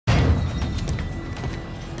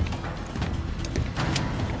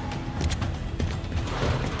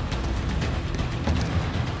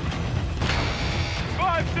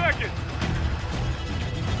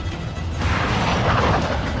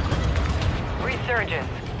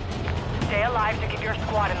insurgents. Stay alive to keep your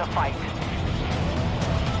squad in the fight.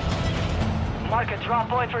 Mark a drop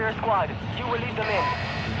point for your squad. You will lead them in.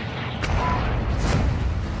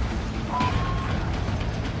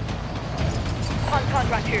 On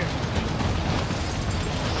contract here.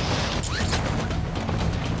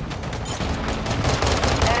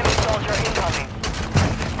 Enemy soldier incoming.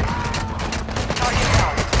 Target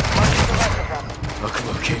down. Marking the rest of them.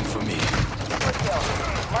 Buffalo came for me. Good kill.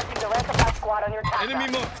 Marking the rest of that squad on your task.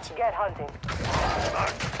 Enemy marked. Get hunting.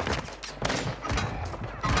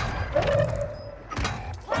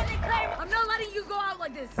 I'm not letting you go out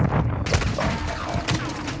like this!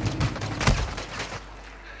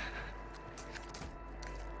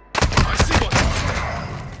 I see one!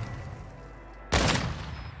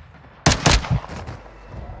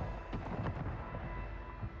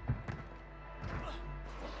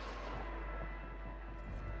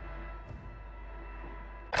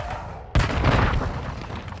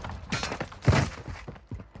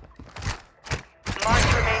 Mark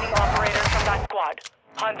remaining operators from that squad.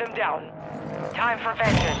 Hunt them down. Time for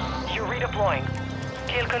vengeance. You're redeploying.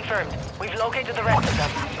 Kill confirmed. We've located the rest of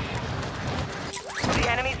them. The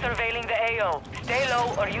enemy's surveilling the AO. Stay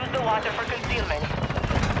low or use the water for concealment.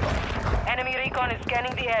 Enemy recon is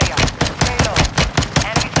scanning the area. Stay low.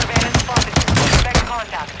 Enemy surveillance spotted. Expect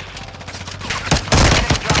contact.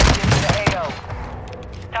 Enemy dropped into the AO.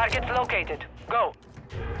 Targets located. Go.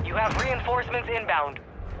 You have reinforcements inbound.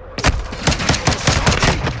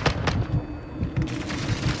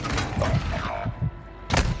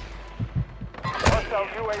 Hostile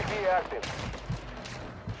UAV active.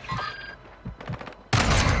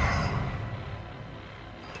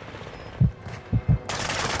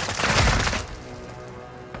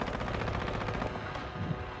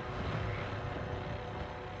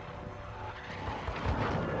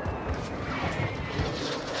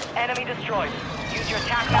 Enemy destroyed. Use your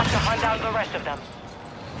tac map to hunt down the rest of them.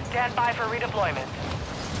 Stand by for redeployment.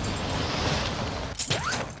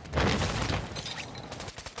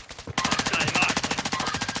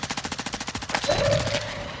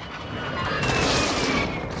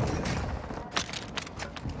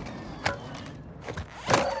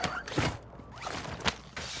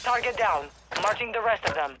 Target down. Marching the rest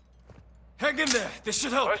of them. Hang in there. This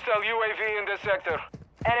should help. Hostile UAV in this sector.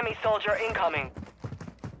 Enemy soldier incoming.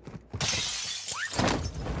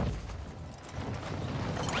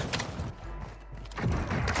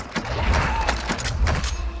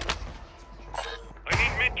 I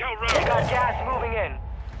need mid-cal We round. got gas moving in.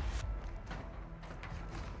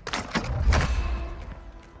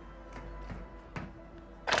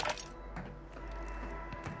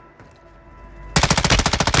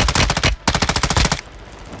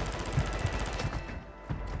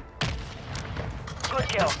 Good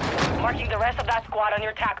kill. Marking the rest of that squad on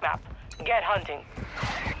your tac map. Get hunting.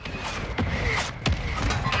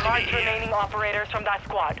 Mark remaining operators from that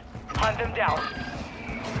squad. Hunt them down.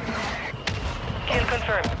 Kill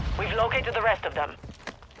confirmed. We've located the rest of them.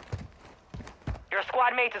 Your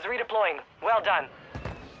squad mate is redeploying. Well done.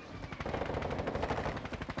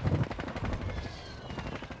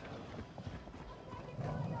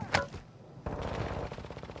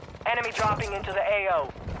 Enemy dropping into the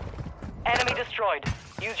AO. Enemy destroyed.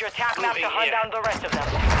 Use your tac map to hunt down the rest of them.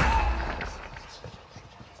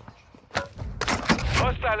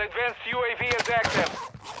 Hostile advanced UAV is active.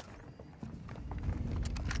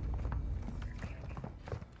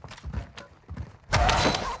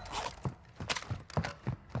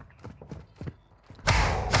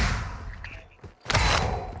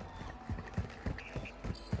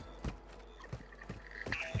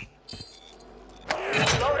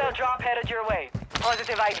 Loadout drop headed your way.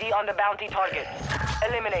 Positive ID on the bounty target.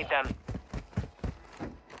 Eliminate them.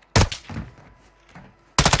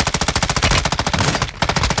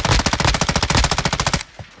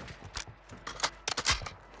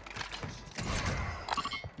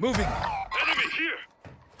 Moving. Enemy here.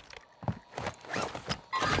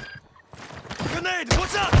 Grenade!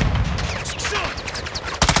 What's up? Shoot!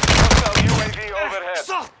 Hostile UAV overhead.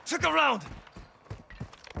 Shot! Took a round!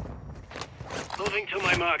 Moving to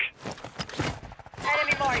my mark.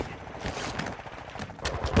 Enemy marked.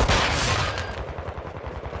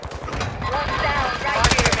 One down,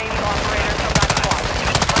 right here. Remaining operators from that squad.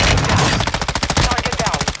 Marking down. Target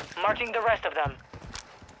down. Marching the rest of them.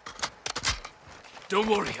 Don't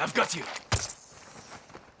worry, I've got you.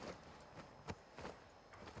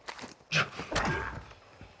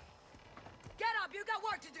 Get up, you got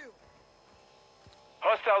work to do!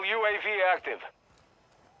 Hostile UAV active.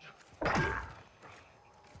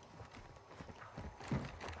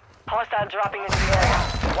 Hostile dropping into the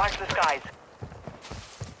area. Watch the skies.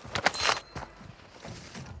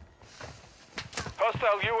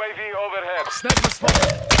 Hostile UAV overhead. Sniper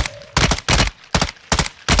spotted.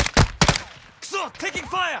 XO, taking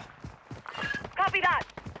fire! Copy that.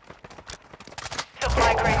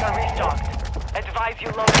 Supply crates are restocked. Advise you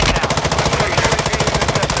load it now.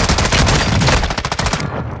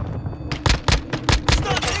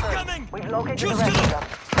 Stun incoming! We've located the Just rest of kill them.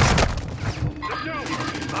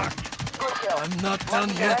 Good kill. I'm not Mark done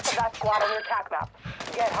the rest yet. of that squad on your attack map.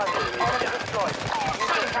 Get hunted. Enemy destroyed.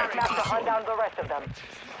 Use the attack map to hunt down the rest of them.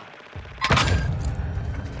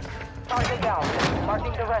 Target down.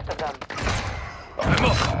 Marking the rest of them. I'm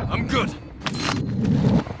off. I'm good.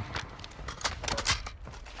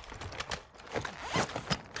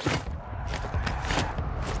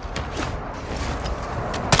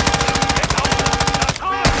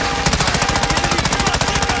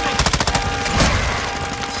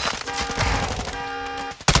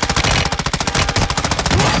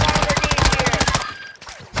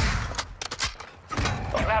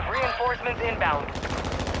 You have reinforcements inbound.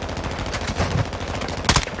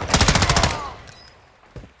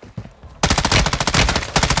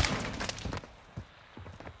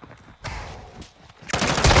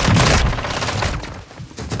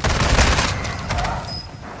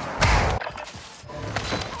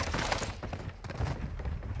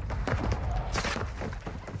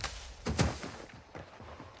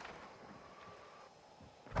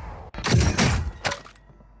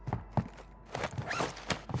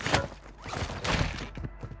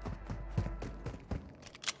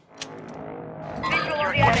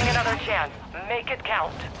 You're getting another chance. Make it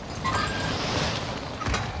count.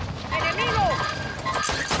 Enemigo!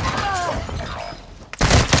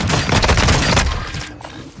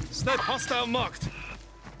 Snipe hostile marked.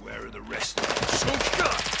 Where are the rest? Shoot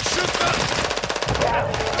that! Shoot that! Gas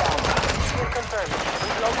is inbound. Kill confirmed.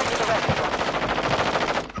 We've located the rest of them.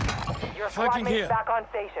 Your squad Flanking mate's here. back on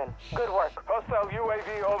station. Good work. Hostile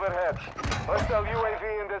UAV overhead. Hostile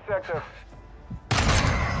UAV in this sector.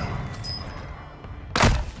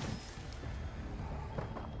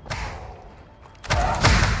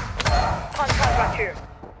 Contract here.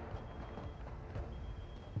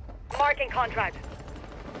 Marking contract.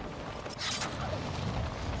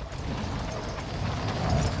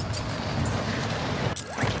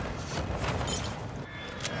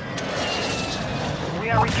 We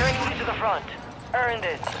are returning you to the front. Earn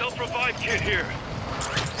this. Self-revive kit here.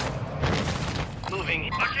 Moving.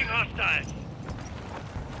 Marking hostiles.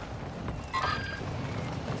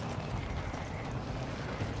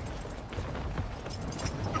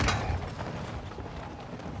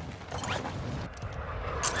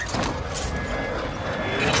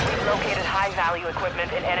 We've located high-value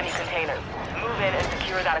equipment in enemy containers. Move in and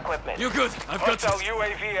secure that equipment. You're good. I've got Hostile you.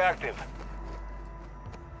 UAV active.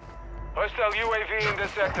 Hostile UAV in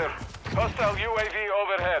this sector. Hostile UAV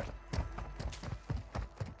overhead.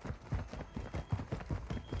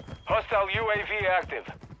 Hostile UAV active.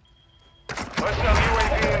 Hostile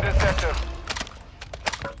UAV in this sector.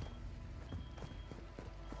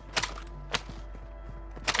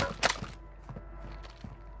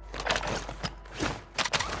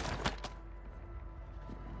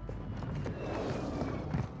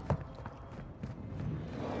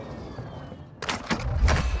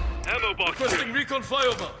 Ammo box here. Requesting recon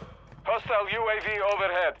flyover. Hostile UAV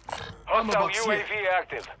overhead. Ammo Hostile box here. UAV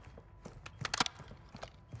active.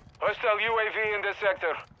 Hostile UAV in this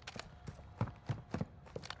sector.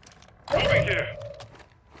 Moving here.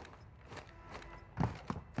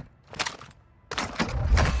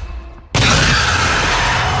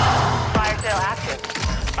 Fire sale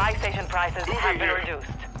active. Buy station prices have been here.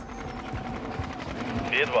 reduced.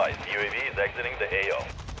 Be advised, UAV is exiting the AO.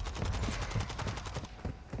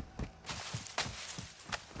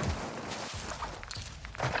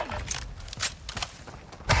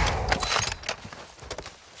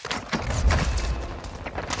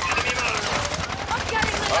 I'm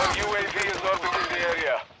getting lit Our up. UAV is orbiting the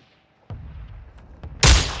area.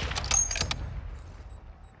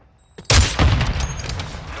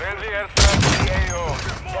 Friendly aircraft in the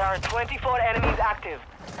AO. There are 24 enemies active.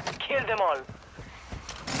 Kill them all.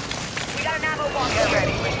 We got an ammo box Get here.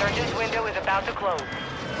 ready. Resurgence window is about to close.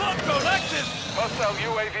 Bomb drone active. Hostile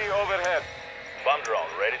UAV overhead. Bomb drone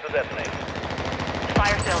ready to detonate.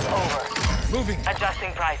 Fire sales over. Moving.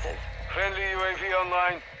 Adjusting prices. Friendly UAV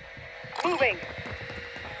online. Moving.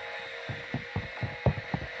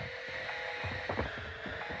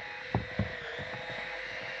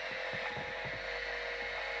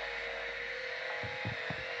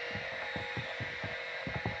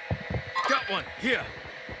 Got one. Here.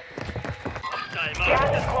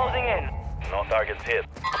 Gas is closing in. No targets hit.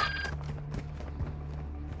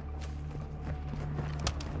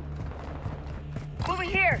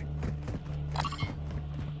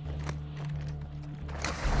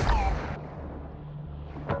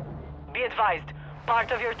 advised.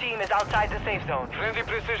 Part of your team is outside the safe zone. Friendly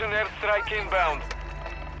precision airstrike inbound.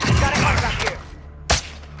 Got a contact here.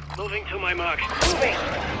 Moving to my mark. Moving.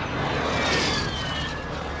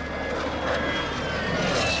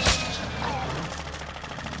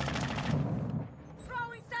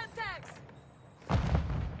 Throwing Semtex!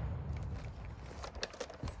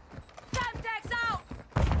 Semtex out!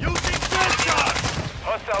 Using filter!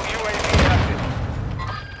 Hostile UAV active.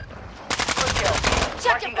 Good kill.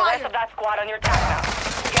 Check Marking your the rest fire. of that squad on your tac map.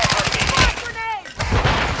 Get hunting. Fire grenade!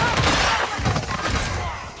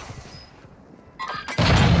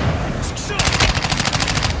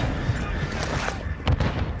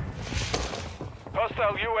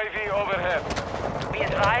 Hostile UAV overhead. Be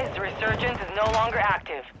advised, the resurgence is no longer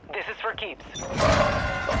active. This is for keeps.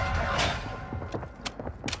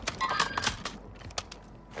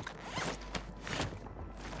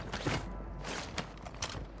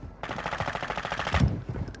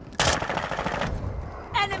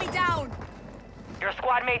 Enemy down! Your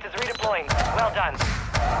squad mate is redeploying. Well done.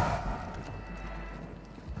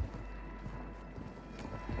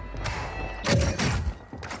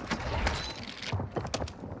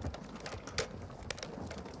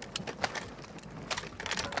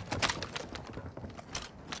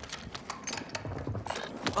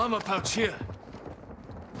 Armor pouch here.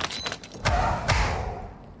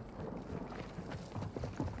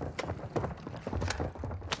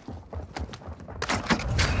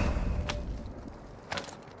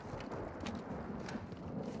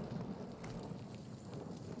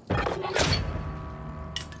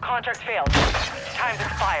 Contract failed. Time's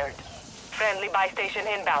expired. Friendly buy station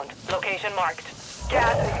inbound. Location marked.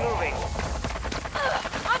 Gas is moving.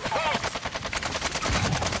 I'm hit!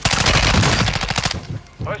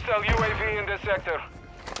 Hostile UAV in this sector.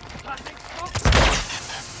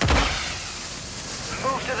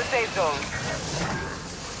 Move to the safe zone.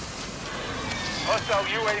 Hostile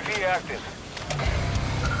UAV active.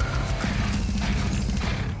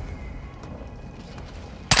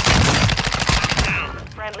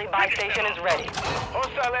 Friendly buy station is ready.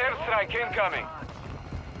 Hostile airstrike incoming.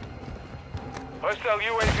 Hostile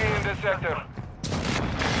UAV in this sector.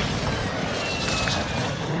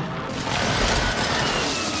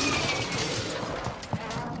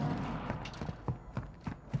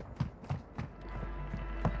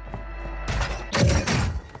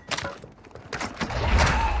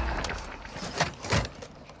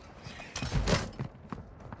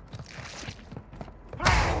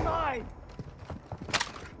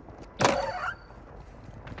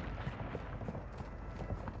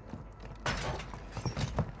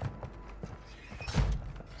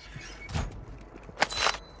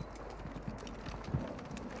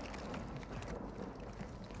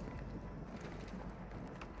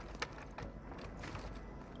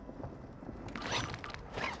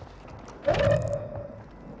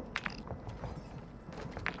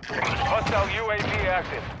 Hostile UAV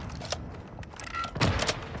active.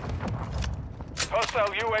 Hostile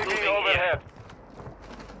UAV overhead.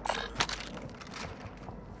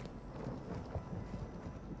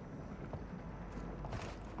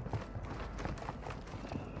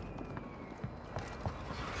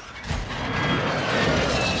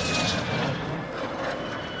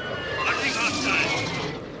 Looking hostile.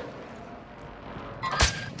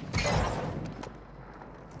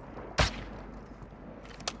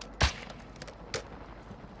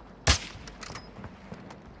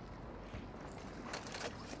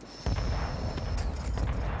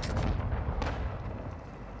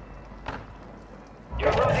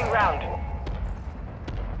 You're losing ground.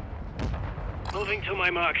 Moving to my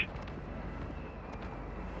mark.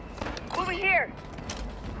 Moving here.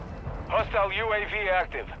 Hostile UAV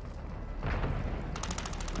active.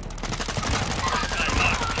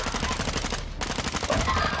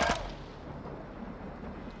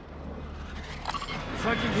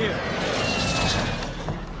 Flanking here.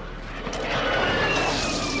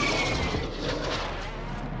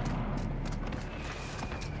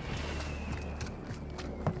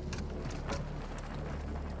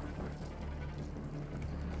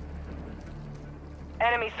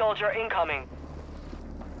 Enemy soldier incoming.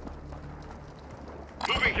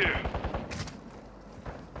 Moving here.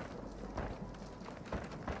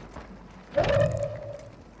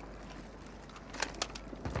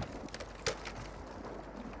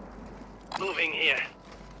 Moving here.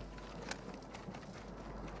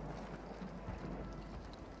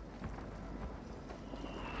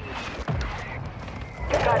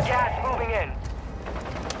 Got gas moving in.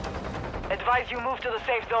 Advise you move to the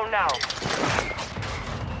safe zone now.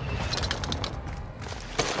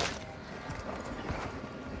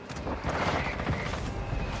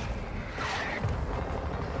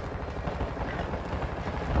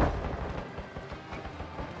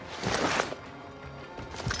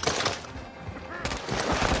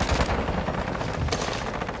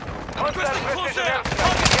 Requesting close air!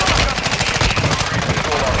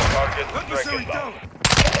 Visual on the target. Track Adversary inbound. down!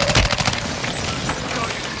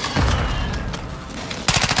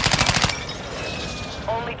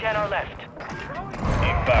 Only 10 are left.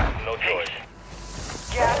 Impact, no choice.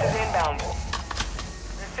 Gas is inbound.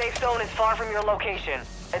 The safe zone is far from your location.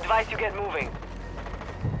 Advise you get moving.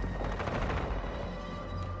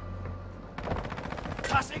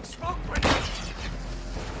 Tossing smoke grenade!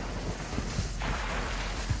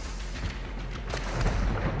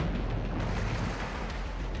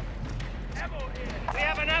 Ammo here! We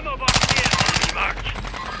have an ammo box here! Marked!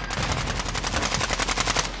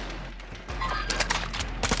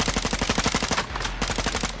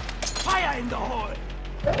 Fire in the hole!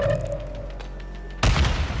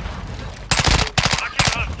 Marking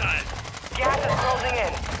hostile! Gas is closing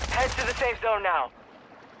in. Head to the safe zone now.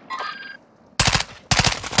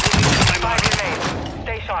 5 remain.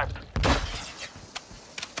 Stay sharp.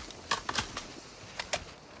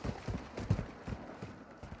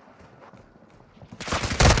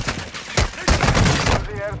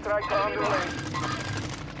 The airstrike on the way.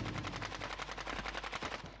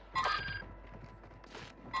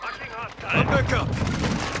 Marking hostile! Back up!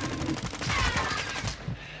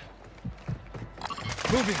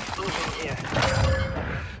 Moving!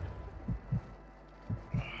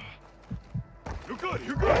 You're good!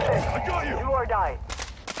 You're good! I got you! Do or die.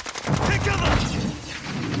 Take cover!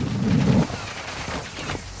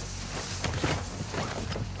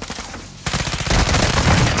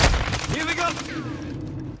 Healing up!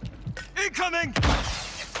 Incoming!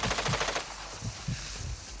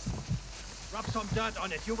 Rub some dirt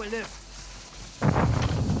on it, you will live.